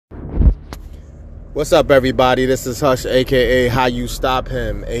What's up, everybody? This is Hush, a.k.a. How You Stop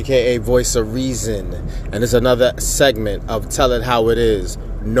Him, a.k.a. Voice of Reason. And it's another segment of Tell It How It Is,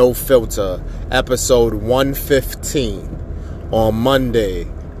 No Filter, episode 115 on Monday,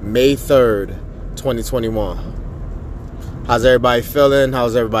 May 3rd, 2021. How's everybody feeling?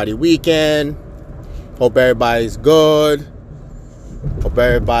 How's everybody weekend? Hope everybody's good. Hope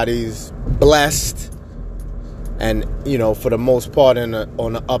everybody's blessed. And, you know, for the most part, on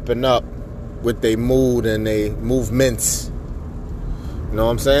the up and up with their mood and their movements. You know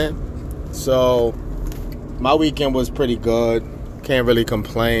what I'm saying? So, my weekend was pretty good. Can't really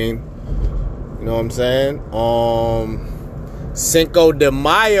complain. You know what I'm saying? Cinco de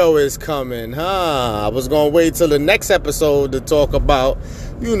Mayo is coming, huh? I was going to wait till the next episode to talk about,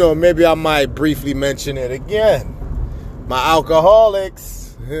 you know, maybe I might briefly mention it again. My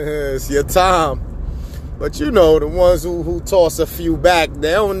alcoholics, it's your time. But you know, the ones who toss a few back,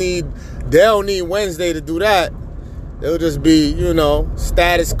 they don't need Wednesday to do that. They'll just be, you know,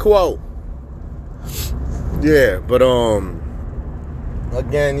 status quo. Yeah, but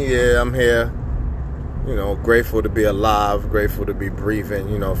again, yeah, I'm here. You know, grateful to be alive, grateful to be breathing.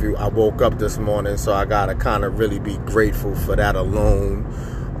 You know, I woke up this morning, so I gotta kind of really be grateful for that alone.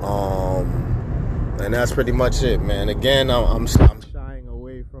 And that's pretty much it, man. Again, I'm shying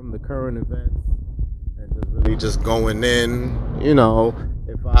away from the current events and just really just going in. You know,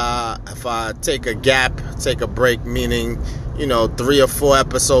 if I take a gap, take a break, meaning, you know, 3 or 4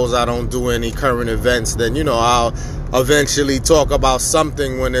 episodes I don't do any current events, then, you know, I'll eventually talk about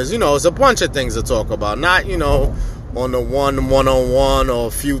something when there's, you know, it's a bunch of things to talk about. Not, you know, on the one-on-one or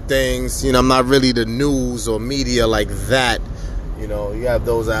a few things. You know, I'm not really the news or media like that. You know, you have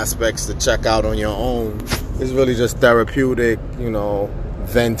those aspects to check out on your own. It's really just therapeutic, you know,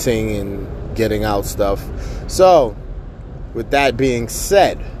 venting and getting out stuff. So, with that being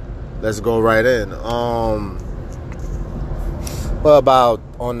said, let's go right in. Well, about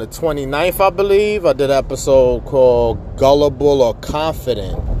on the 29th, I believe, I did an episode called Gullible or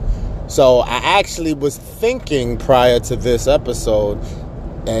Confident. So, I actually was thinking prior to this episode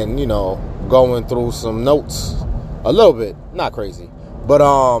and, you know, going through some notes a little bit, not crazy. But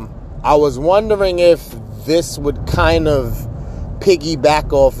I was wondering if this would kind of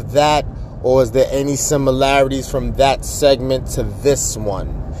piggyback off that, or is there any similarities from that segment to this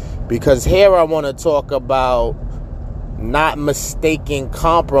one? Because here I want to talk about not mistaking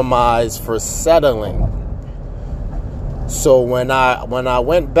compromise for settling. So when I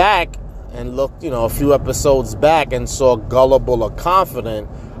went back and looked, you know, a few episodes back and saw Gullible or Confident,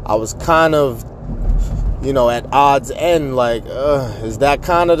 I was kind of, you know, at odds end, like, is that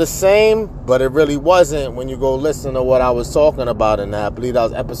kind of the same? But it really wasn't when you go listen to what I was talking about in that. I believe that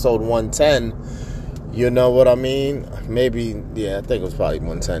was episode 110. You know what I mean? Maybe, yeah, I think it was probably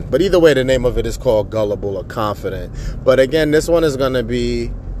 110. But either way, the name of it is called Gullible or Confident. But again, this one is going to be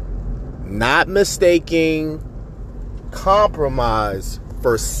not mistaking compromise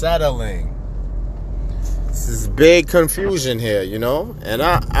for settling. This is big confusion here, you know? And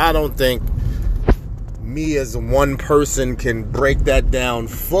I don't think me as one person can break that down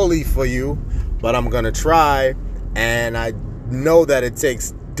fully for you, but I'm gonna try. And I know that it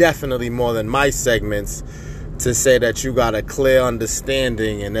takes definitely more than my segments to say that you got a clear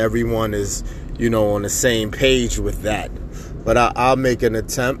understanding and everyone is, you know, on the same page with that. But I'll make an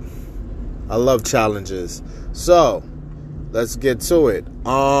attempt. I love challenges. So let's get to it.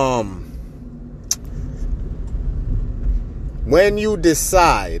 When you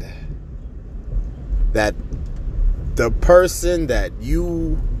decide that the person that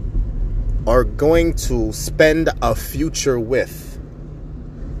you are going to spend a future with,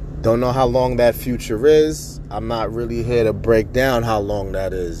 don't know how long that future is. I'm not really here to break down how long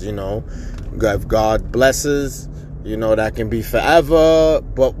that is, you know. If God blesses, you know, that can be forever,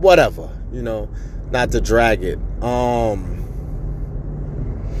 but whatever, you know, not to drag it.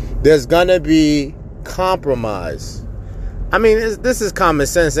 There's gonna be compromise. I mean, this is common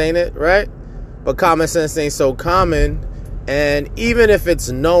sense, ain't it, right? But common sense ain't so common. And even if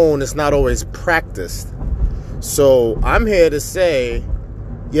it's known, it's not always practiced. So I'm here to say,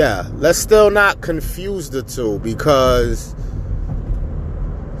 yeah, let's still not confuse the two, because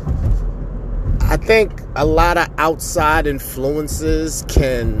I think a lot of outside influences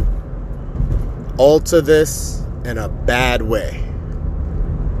can alter this in a bad way,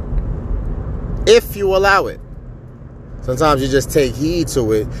 if you allow it. Sometimes you just take heed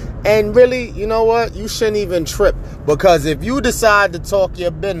to it. And really, you know what? You shouldn't even trip. Because if you decide to talk your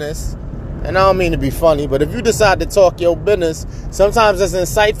business, and I don't mean to be funny, but if you decide to talk your business, sometimes it's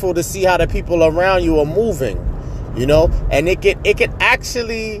insightful to see how the people around you are moving, you know? And it could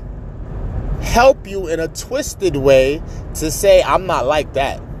actually help you in a twisted way to say, I'm not like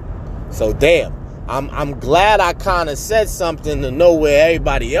that. So damn, I'm glad I kind of said something to know where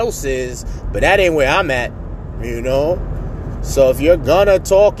everybody else is, but that ain't where I'm at, you know? So if you're gonna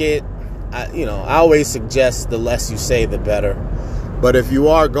talk it, I always suggest the less you say, the better. But if you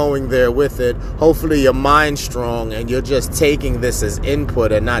are going there with it, hopefully your mind's strong and you're just taking this as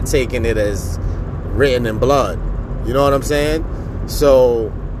input and not taking it as written in blood. You know what I'm saying?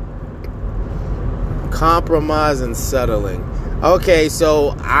 So, compromise and settling. Okay,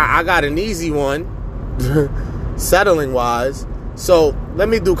 so I got an easy one, settling wise. So let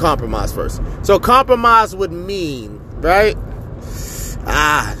me do compromise first. So compromise would mean, right?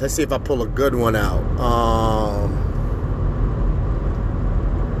 Let's see if I pull a good one out.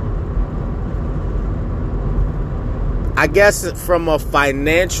 I guess from a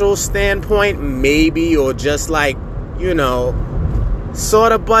financial standpoint, maybe, or just like,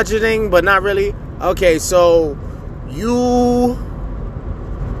 sort of budgeting, but not really. Okay, so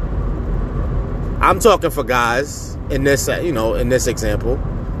I'm talking for guys in this, in this example.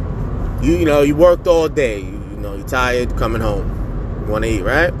 You worked all day, you're tired, coming home, you want to eat,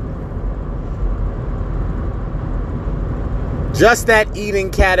 right? Just that eating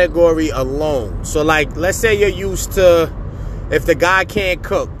category alone. So like, let's say you're used to, if the guy can't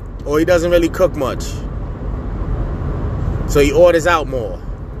cook or he doesn't really cook much, so he orders out more.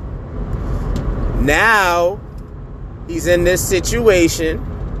 Now he's in this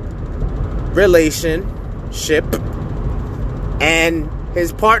relationship, and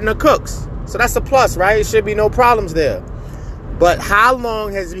his partner cooks. So that's a plus, right? It should be no problems there. But how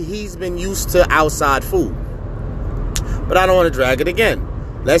long has he been used to outside food? But I don't want to drag it again.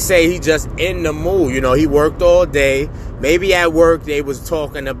 Let's say he just in the mood. He worked all day. Maybe at work they was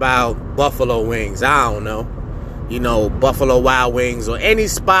talking about buffalo wings. I don't know. Buffalo Wild Wings or any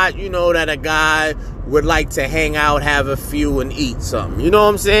spot, that a guy would like to hang out, have a few, and eat something. You know what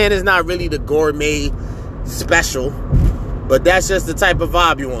I'm saying? It's not really the gourmet special, but that's just the type of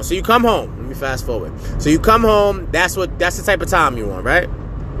vibe you want. So you come home. Let me fast forward. So you come home. That's the type of time you want, right?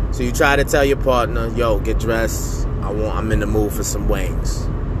 So you try to tell your partner, yo, get dressed. I'm in the mood for some wings.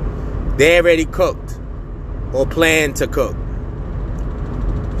 They already cooked or plan to cook.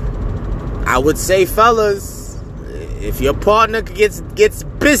 I would say, fellas, if your partner gets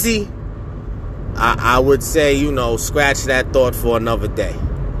busy, I would say, scratch that thought for another day.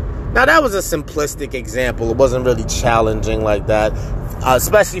 Now, that was a simplistic example. It wasn't really challenging like that,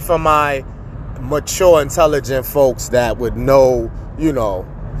 especially for my mature, intelligent folks that would know,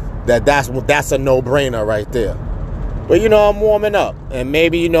 that's a no-brainer right there. But, I'm warming up. And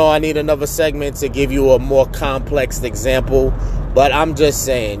maybe, I need another segment to give you a more complex example. But I'm just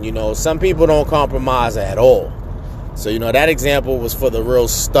saying, some people don't compromise at all. So, that example was for the real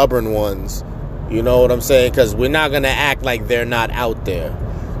stubborn ones. You know what I'm saying? Because we're not going to act like they're not out there.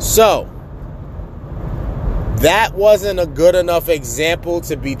 So, that wasn't a good enough example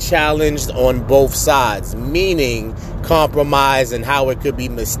to be challenged on both sides. Meaning, compromise and how it could be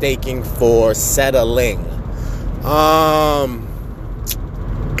mistaken for settling. Let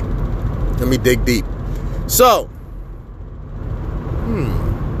me dig deep. So,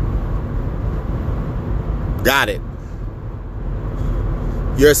 got it.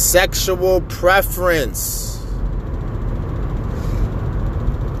 Your sexual preference.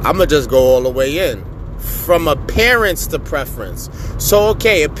 I'm going to just go all the way in. From appearance to preference. So,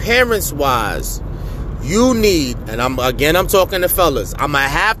 okay, appearance-wise, you need, and I'm talking to fellas, I'm going to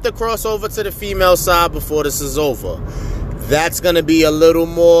have to cross over to the female side before this is over. That's going to be a little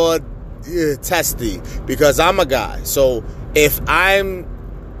more testy because I'm a guy. So if I'm,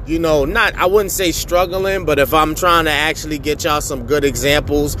 I wouldn't say struggling, but if I'm trying to actually get y'all some good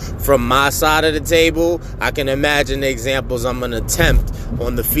examples from my side of the table, I can imagine the examples I'm going to attempt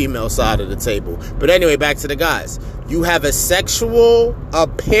on the female side of the table. But anyway, back to the guys. You have a sexual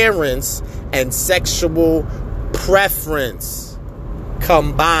appearance and sexual preference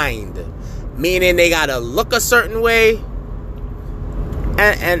combined, meaning they gotta look a certain way,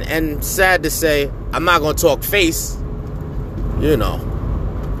 and sad to say, I'm not gonna talk face,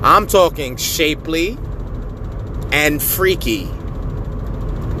 I'm talking shapely and freaky.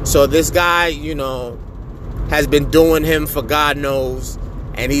 So this guy, has been doing him for God knows,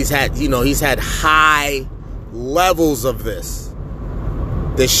 and he's had high levels of this.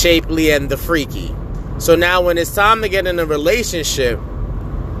 The shapely and the freaky. So now when it's time to get in a relationship,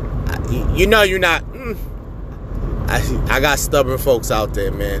 you're not... I got stubborn folks out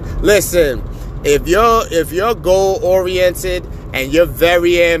there, man. Listen, if you're goal-oriented and you're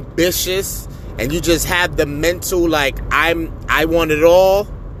very ambitious and you just have the mental, like, I want it all,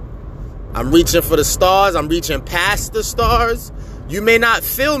 I'm reaching for the stars. I'm reaching past the stars. You may not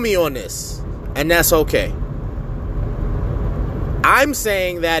feel me on this, and that's okay. I'm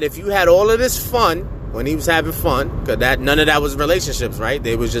saying that if you had all of this fun when he was having fun, because none of that was relationships, right?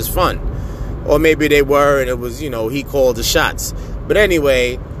 They was just fun. Or maybe they were, and it was, he called the shots. But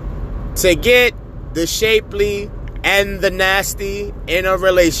anyway, to get the shapely and the nasty in a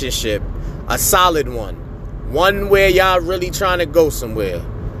relationship, a solid one where y'all really trying to go somewhere,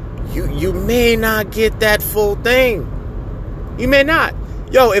 you may not get that full thing. You may not.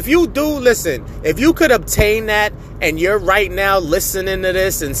 Yo, if you do, listen, if you could obtain that and you're right now listening to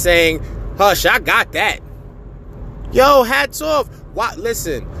this and saying, hush, I got that. Yo, hats off.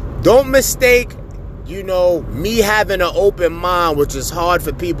 Listen, don't mistake, me having an open mind, which is hard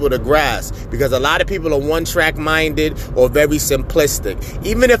for people to grasp because a lot of people are one-track minded or very simplistic.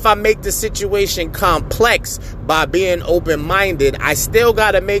 Even if I make the situation complex by being open-minded, I still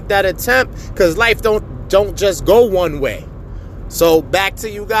got to make that attempt because life don't just go one way. So back to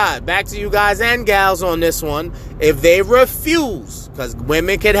you guys and gals on this one. If they refuse, because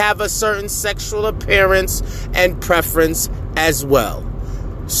women can have a certain sexual appearance and preference as well.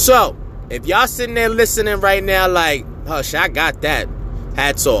 So if y'all sitting there listening right now like, hush, I got that.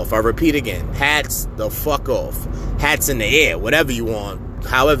 Hats off. I repeat again. Hats the fuck off. Hats in the air. Whatever you want.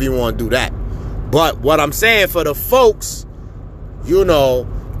 However you want to do that. But what I'm saying for the folks,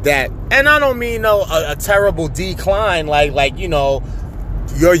 that, and I don't mean a terrible decline like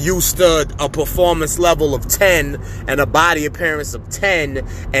you're used to a performance level of 10 and a body appearance of 10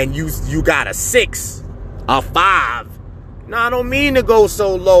 and you got a 6, a 5. No, I don't mean to go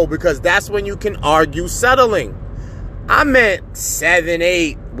so low because that's when you can argue settling. I meant 7,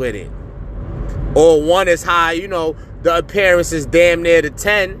 8 with it. Or 1 is high, the appearance is damn near to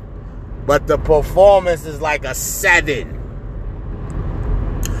 10, but the performance is like a 7.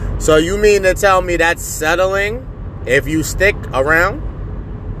 So you mean to tell me that's settling if you stick around?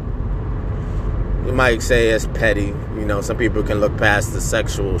 You might say it's petty. Some people can look past the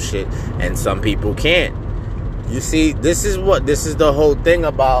sexual shit and some people can't. You see, this is the whole thing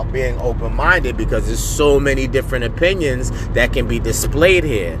about being open-minded because there's so many different opinions that can be displayed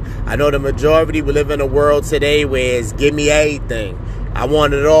here. I know the majority, we live in a world today where it's give me everything. I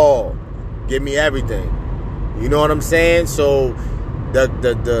want it all. Give me everything. You know what I'm saying? So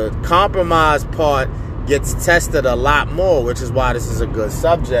the compromise part gets tested a lot more, which is why this is a good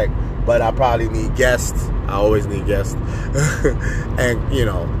subject. But I probably need guests. I always need guests. And,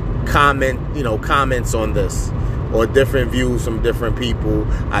 comments on this or different views from different people.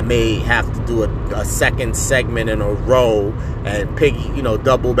 I may have to do a second segment in a row and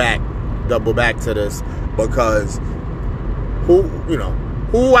double back to this because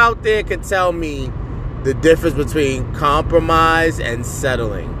who out there can tell me the difference between compromise and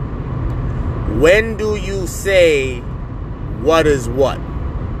settling? When do you say what is what?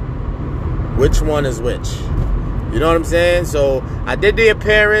 Which one is which? You know what I'm saying? So I did the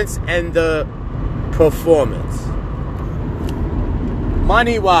appearance and the performance.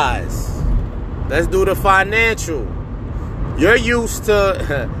 Money-wise, let's do the financial. You're used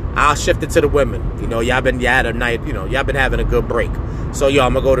to, I'll shift it to the women. Y'all had a night, y'all been having a good break. So,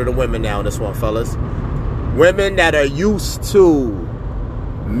 I'm going to go to the women now on this one, fellas. Women that are used to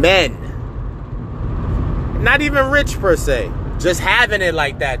men. Not even rich per se. Just having it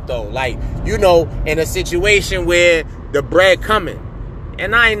like that, though. Like, in a situation where the bread coming.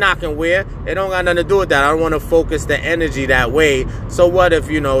 And I ain't knocking where. It don't got nothing to do with that. I don't want to focus the energy that way. So what if,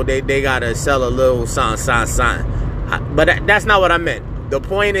 they got to sell a little sign. But that's not what I meant. The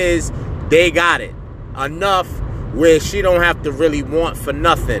point is, they got it. Enough where she don't have to really want for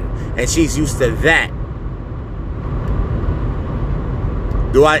nothing. And she's used to that.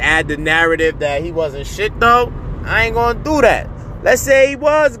 Do I add the narrative that he wasn't shit, though? I ain't gonna do that. Let's say he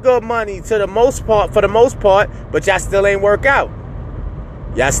was good money for the most part, but y'all still ain't work out.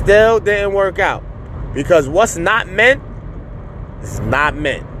 Y'all still didn't work out. Because what's not meant is not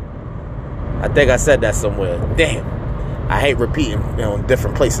meant. I think I said that somewhere. Damn. I hate repeating in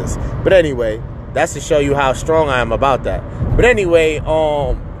different places. But anyway, that's to show you how strong I am about that. But anyway,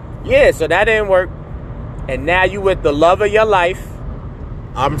 yeah, so that didn't work. And now you with the love of your life.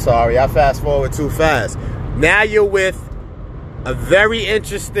 I'm sorry, I fast forward too fast. Now you're with a very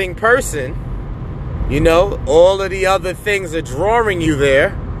interesting person. All of the other things are drawing you there.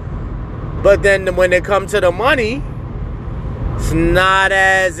 But then when it comes to the money, it's not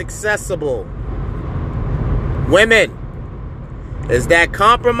as accessible. Women, is that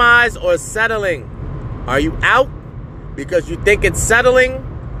compromise or settling? Are you out because you think it's settling?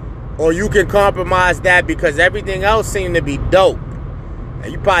 Or you can compromise that because everything else seemed to be dope?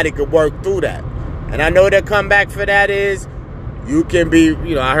 And you probably could work through that. And I know the comeback for that is you can be,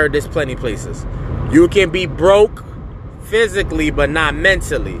 I heard this plenty places. You can be broke physically but not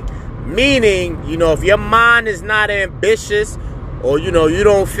mentally. Meaning, if your mind is not ambitious or, you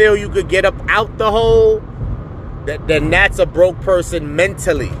don't feel you could get up out the hole, then that's a broke person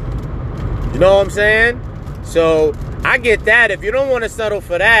mentally. You know what I'm saying? So I get that. If you don't want to settle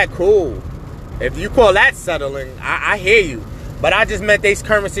for that, cool. If you call that settling, I hear you. But I just meant their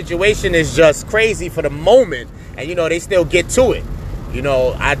current situation is just crazy for the moment. And, they still get to it.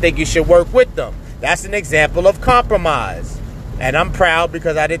 I think you should work with them. That's an example of compromise. And I'm proud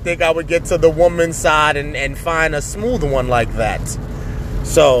because I didn't think I would get to the woman's side and find a smooth one like that.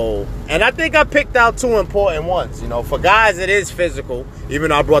 So, and I think I picked out two important ones. For guys, it is physical, even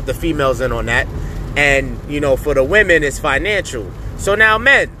though I brought the females in on that. And, for the women, it's financial. So now,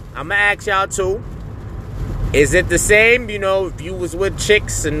 men, I'm going to ask y'all too. Is it the same, if you was with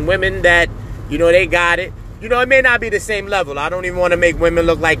chicks and women that, they got it? It may not be the same level. I don't even want to make women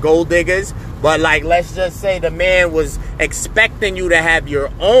look like gold diggers. But, let's just say the man was expecting you to have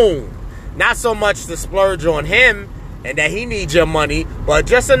your own. Not so much to splurge on him and that he needs your money, but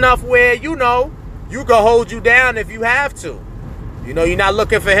just enough where, you can hold you down if you have to. You're not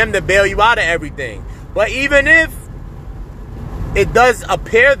looking for him to bail you out of everything. But even if it does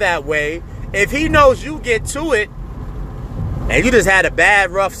appear that way, if he knows you get to it, and you just had a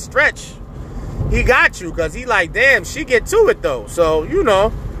bad, rough stretch, he got you, because he like, damn, she get to it, though. So,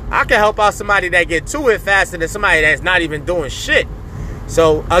 I can help out somebody that get to it faster than somebody that's not even doing shit.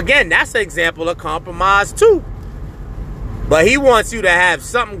 So, again, that's an example of compromise, too. But he wants you to have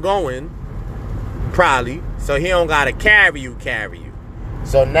something going, probably, so he don't got to carry you.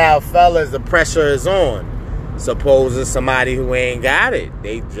 So now, fellas, the pressure is on. Suppose it's somebody who ain't got it.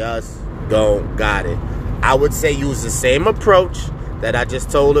 They just don't got it. I would say use the same approach that I just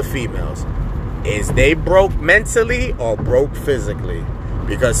told the females. Is they broke mentally or broke physically?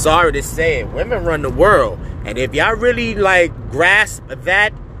 Because sorry to say it, women run the world. And if y'all really grasp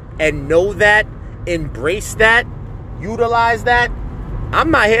that and know that, embrace that, utilize that,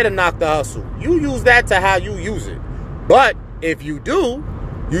 I'm not here to knock the hustle. You use that to how you use it. But if you do,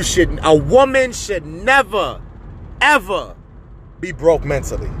 a woman should never, ever be broke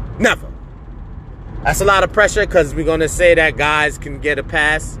mentally. Never. That's a lot of pressure because we're going to say that guys can get a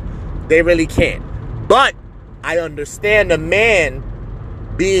pass. They really can't. But I understand a man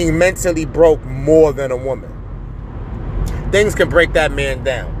being mentally broke more than a woman. Things can break that man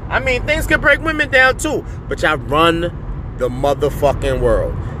down. I mean, things can break women down too. But y'all run the motherfucking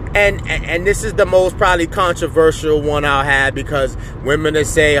world. And this is the most probably controversial one I'll have, because women that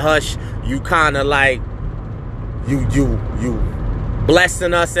say, hush, you kind of you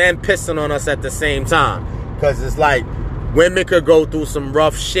blessing us and pissing on us at the same time. Because it's women could go through some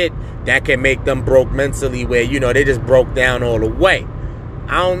rough shit that can make them broke mentally, where, they just broke down all the way.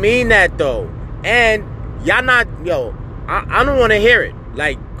 I don't mean that, though. And y'all not, I don't want to hear it.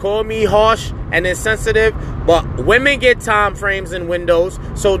 Call me harsh and insensitive, but women get time frames and windows.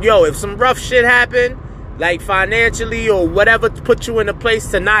 So, if some rough shit happen, financially or whatever, to put you in a place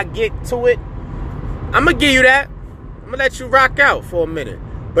to not get to it, I'm going to give you that. I'm going to let you rock out for a minute.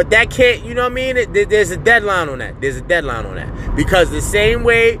 But that can't, you know what I mean? There's a deadline on that. Because the same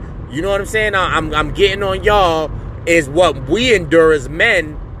way, you know what I'm saying? I'm getting on y'all is what we endure as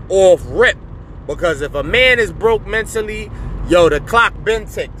men off rip. Because if a man is broke mentally, the clock been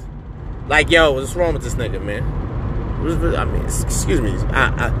ticked. What's wrong with this nigga, man? I mean, excuse me.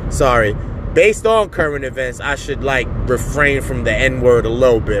 Sorry. Based on current events, I should refrain from the N-word a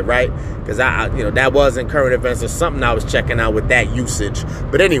little bit, right? Because that wasn't current events or something I was checking out with that usage.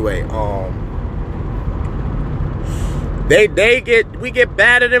 But anyway, we get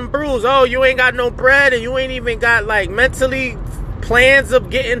battered and bruised. Oh, you ain't got no bread, and you ain't even got mentally plans of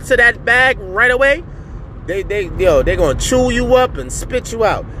getting to that bag right away. They gonna chew you up and spit you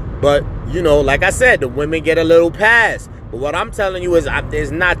out. But like I said, the women get a little pass. But what I'm telling you is,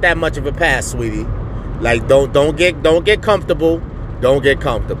 there's not that much of a pass, sweetie. Don't get comfortable. Don't get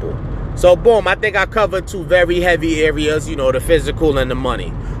comfortable. So boom, I think I covered two very heavy areas. The physical and the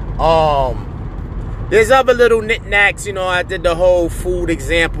money. There's other little knickknacks. I did the whole food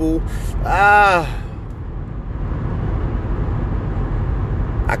example. I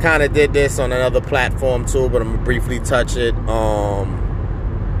kind of did this on another platform too, but I'm gonna briefly touch it.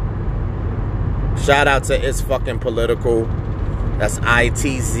 Shout out to It's Fucking Political. That's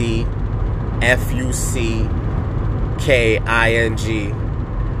ITZFUCKINGPOLITICAL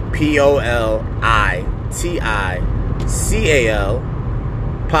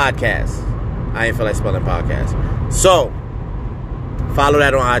podcast. I ain't feel like spelling podcast. So, Follow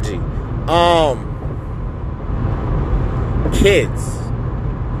that on IG. Kids.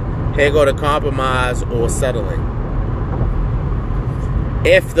 Here go to compromise or settling.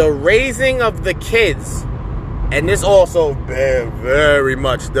 If the raising of the kids, and this also very, very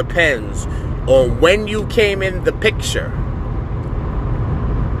much depends on when you came in the picture.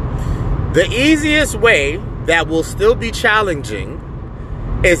 The easiest way that will still be challenging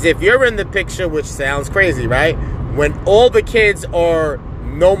is if you're in the picture, which sounds crazy, right? When all the kids are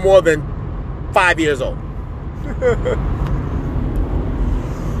no more than 5 years old.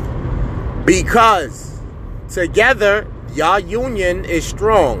 Because together, y'all union is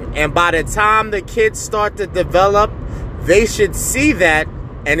strong. And by the time the kids start to develop, they should see that,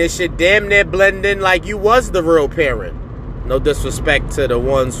 and it should damn near blend in like you was the real parent. No disrespect to the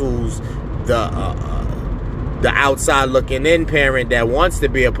ones who's the outside looking in parent that wants to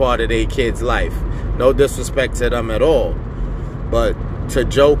be a part of their kid's life. No disrespect to them at all. But to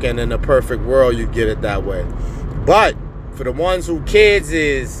joke, and in a perfect world, you get it that way. But for the ones who kids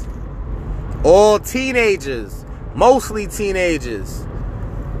is all teenagers, mostly teenagers.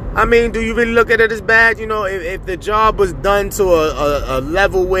 I mean, do you really look at it as bad? You know, if the job was done to a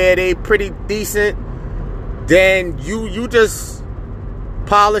level where they pretty decent, then you just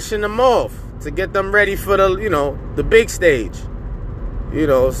polishing them off to get them ready for the, you know, the big stage. You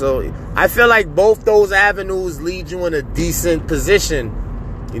know, so I feel like both those avenues lead you in a decent position.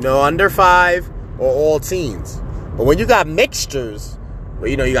 You know, under 5 or all teens. But when you got mixtures, where,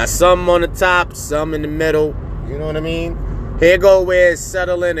 you know, you got some on the top, some in the middle, you know what I mean? Here go where it's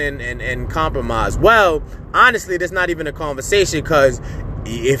settling and compromise. Well, honestly, that's not even a conversation, because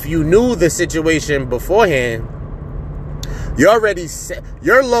if you knew the situation beforehand, you're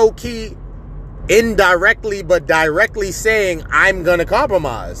low-key, indirectly but directly saying, I'm going to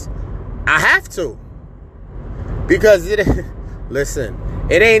compromise. I have to. Because, listen,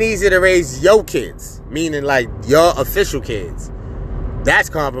 it ain't easy to raise your kids, meaning like your official kids. That's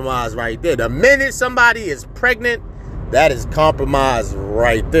compromise right there. The minute somebody is pregnant, that is compromise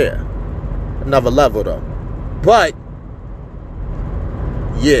right there. Another level though. But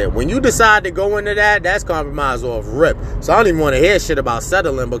yeah, when you decide to go into that, that's compromise off rip. So I don't even want to hear shit about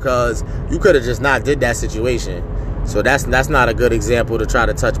settling, because you could have just not did that situation. So that's not a good example to try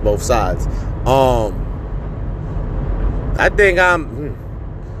to touch both sides. I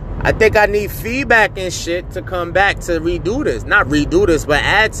think I need feedback and shit to come back to redo this. Not redo this, but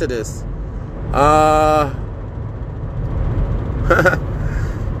add to this.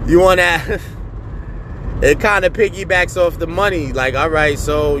 You want to... It kind of piggybacks off the money. Like, all right,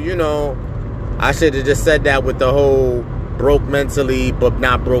 so, you know, I should have just said that with the whole broke mentally, but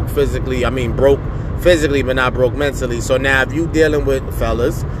not broke physically. I mean, broke physically, but not broke mentally. So now if you dealing with,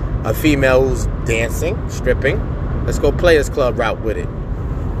 fellas, a female who's dancing, stripping, let's go Players Club route with it.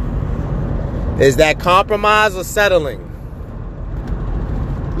 Is that compromise or settling?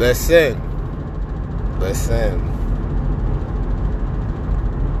 Listen.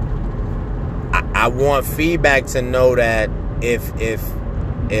 I want feedback to know that if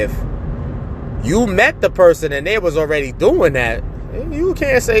you met the person and they was already doing that, you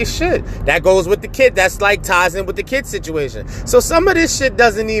can't say shit. That goes with the kid. That's like ties in with the kid situation. So some of this shit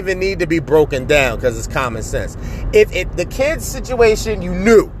doesn't even need to be broken down, because it's common sense. If the kid situation, you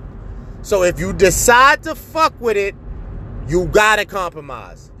knew. So if you decide to fuck with it, you gotta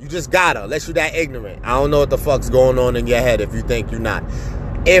compromise. You just gotta, unless you're that ignorant. I don't know what the fuck's going on in your head if you think you're not.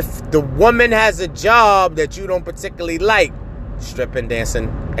 If the woman has a job that you don't particularly like, stripping, dancing,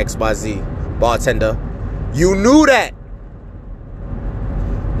 XYZ, bartender, you knew that.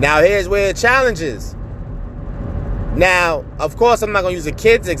 Now here's where the challenge is. Now, of course, I'm not going to use a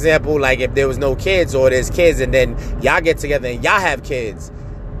kid's example, like if there was no kids or there's kids and then y'all get together and y'all have kids.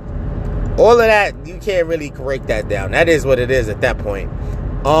 All of that, you can't really break that down. That is what it is at that point.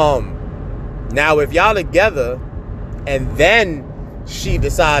 Now, if y'all together and then she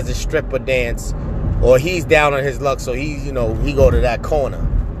decides to strip or dance, or he's down on his luck, so he go to that corner.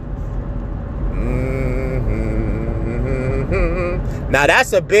 Now,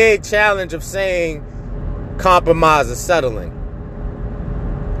 that's a big challenge of saying compromise or settling.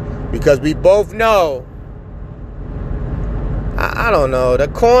 Because we both know, I don't know, the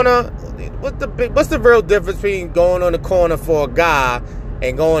corner, what's the real difference between going on the corner for a guy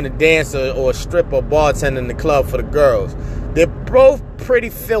and going to dance or strip or bartend in the club for the girls? They're both pretty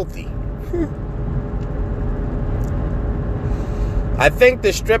filthy. I think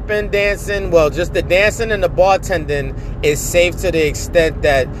the stripping, dancing, well, just the dancing and the bartending is safe to the extent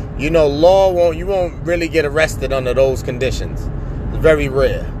that, you won't really get arrested under those conditions. It's very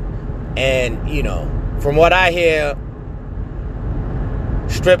rare. And, from what I hear,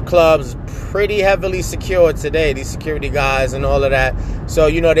 strip clubs pretty heavily secured today, these security guys and all of that. So,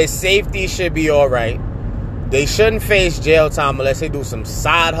 their safety should be all right. They shouldn't face jail time unless they do some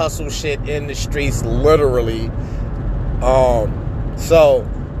side hustle shit in the streets, literally. So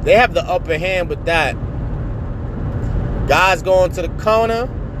they have the upper hand with that. Guys going to the corner,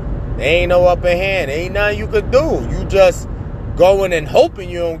 there ain't no upper hand. There ain't nothing you could do. You just going and hoping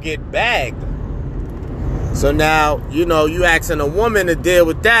you don't get bagged. So now, you asking a woman to deal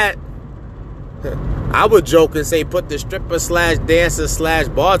with that. I would joke and say put the stripper / dancer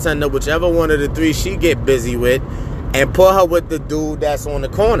 / bartender, whichever one of the three she get busy with, and put her with the dude that's on the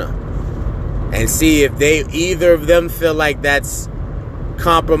corner. And see if either of them feel like that's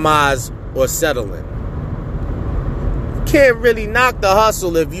compromise or settling. Can't really knock the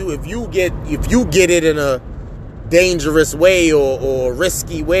hustle if you get it in a dangerous way or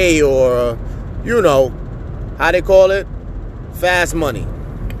risky way or how they call it, fast money.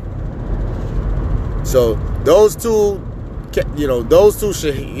 So those two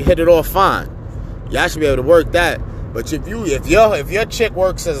should hit it off fine. Y'all should be able to work that. But if your chick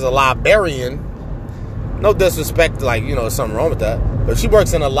works as a librarian, no disrespect, something wrong with that. But if she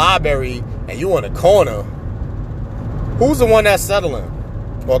works in a library and you in a corner, who's the one that's settling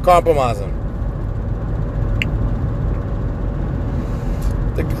or compromising?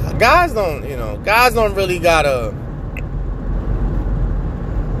 The guys don't really gotta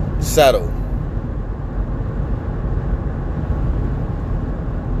settle.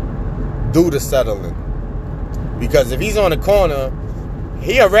 Do the settling. Because if he's on the corner,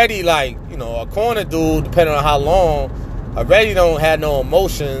 he already a corner dude, depending on how long, already don't have no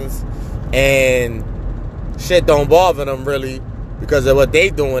emotions and shit don't bother them really because of what they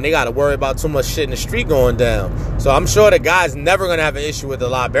doing. They got to worry about too much shit in the street going down. So I'm sure the guy's never going to have an issue with the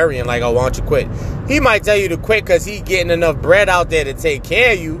librarian why don't you quit? He might tell you to quit because he getting enough bread out there to take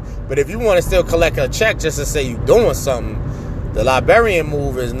care of you. But if you want to still collect a check just to say you doing something, the librarian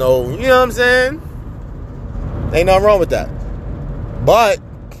move is no, you know what I'm saying? Ain't nothing wrong with that. But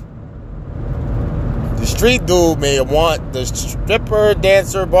the street dude may want the stripper,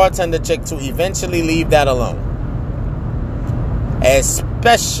 dancer, bartender chick to eventually leave that alone.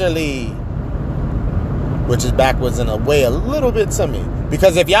 Especially, which is backwards in a way a little bit to me.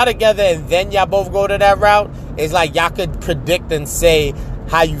 Because if y'all together and then y'all both go to that route, it's like y'all could predict and say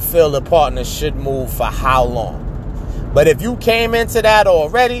how you feel the partner should move for how long. But if you came into that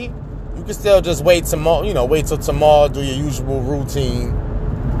already, you can still just wait tomorrow, wait till tomorrow, do your usual routine.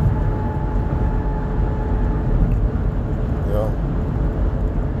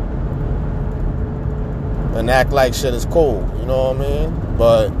 And act like shit is cool, you know what I mean?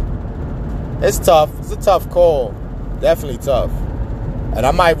 But it's tough. It's a tough call. Definitely tough. And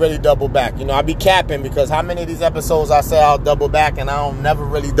I might really double back. I be capping because how many of these episodes I say I'll double back and I don't never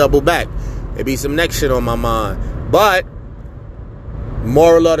really double back. There be some next shit on my mind. But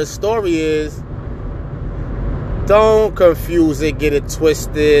moral of the story is don't confuse it, get it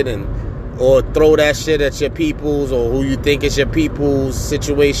twisted, or throw that shit at your peoples or who you think is your people's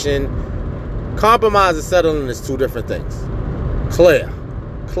situation. Compromise and settling is two different things. Clear.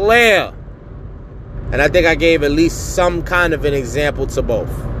 And I think I gave at least some kind of an example to both.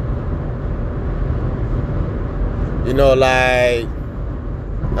 I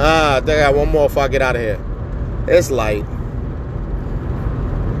think I got one more before I get out of here. It's light.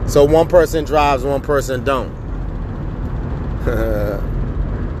 So one person drives, one person don't.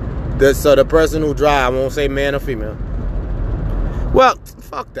 So the person who drives, I won't say man or female. Well,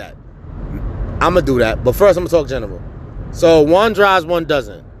 fuck that. I'm going to do that. But first, I'm going to talk general. So one drives, one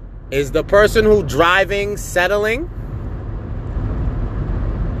doesn't. Is the person who driving settling?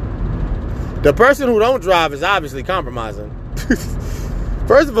 The person who don't drive is obviously compromising.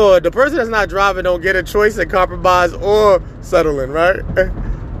 First of all, the person that's not driving don't get a choice in compromise or settling, right?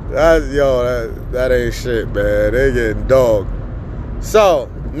 That ain't shit, man. They getting dogged.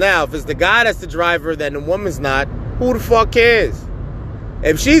 So, now, if it's the guy that's the driver, then the woman's not, who the fuck cares?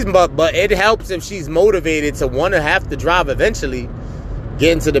 If she's, but it helps if she's motivated to want to have to drive eventually,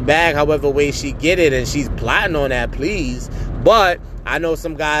 get into the bag however way she get it, and she's plotting on that, please. But I know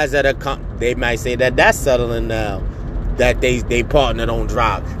some guys that they might say that that's settling now, that they partner don't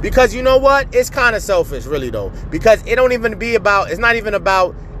drive. Because you know what? It's kind of selfish, really, though. Because it's not even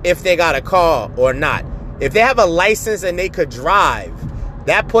about if they got a car or not. If they have a license and they could drive,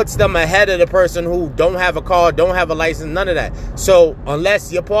 that puts them ahead of the person who don't have a car, don't have a license, none of that. So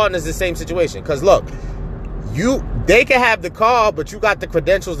unless your partner's the same situation. Because look, they can have the car, but you got the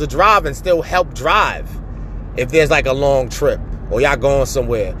credentials to drive and still help drive. If there's like a long trip or y'all going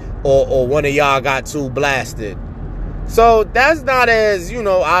somewhere or one of y'all got too blasted. So that's not as,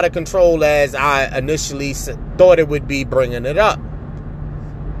 out of control as I initially thought it would be bringing it up.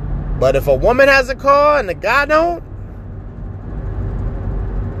 But if a woman has a car and the guy don't,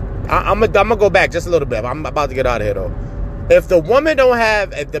 I'm gonna go back just a little bit. I'm about to get out of here though. If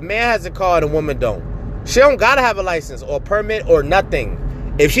the man has a car and the woman don't, she don't gotta have a license or permit or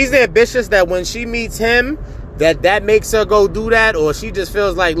nothing. If she's ambitious that when she meets him, that makes her go do that, or she just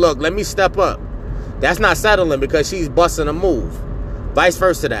feels like, look, let me step up. That's not settling because she's busting a move. Vice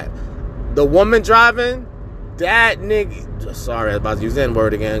versa that. The woman driving, that nigga, sorry, I was about to use the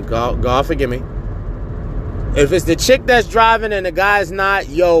N-word again. God forgive me. If it's the chick that's driving and the guy's not,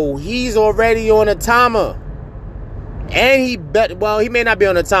 he's already on a timer. And he may not be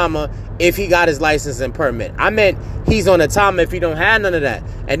on a timer if he got his license and permit. I meant he's on a timer if he don't have none of that.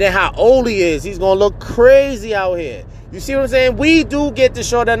 And then how old he is, he's going to look crazy out here. You see what I'm saying? We do get the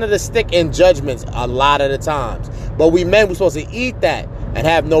short end of the stick in judgments a lot of the times. But we're supposed to eat that and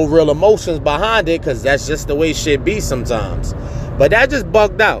have no real emotions behind it because that's just the way shit be sometimes. But that just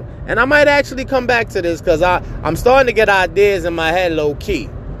bugged out. And I might actually come back to this because I'm starting to get ideas in my head low key.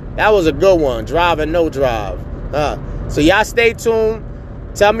 That was a good one. Drive and no drive. So y'all stay tuned.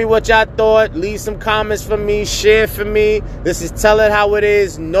 Tell me what y'all thought. Leave some comments for me. Share for me. This is Tell It How It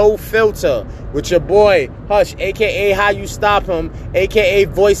Is, No Filter. With your boy, Hush, a.k.a. How You Stop Him, a.k.a.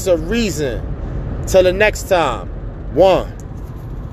 Voice of Reason. Till the next time. 1.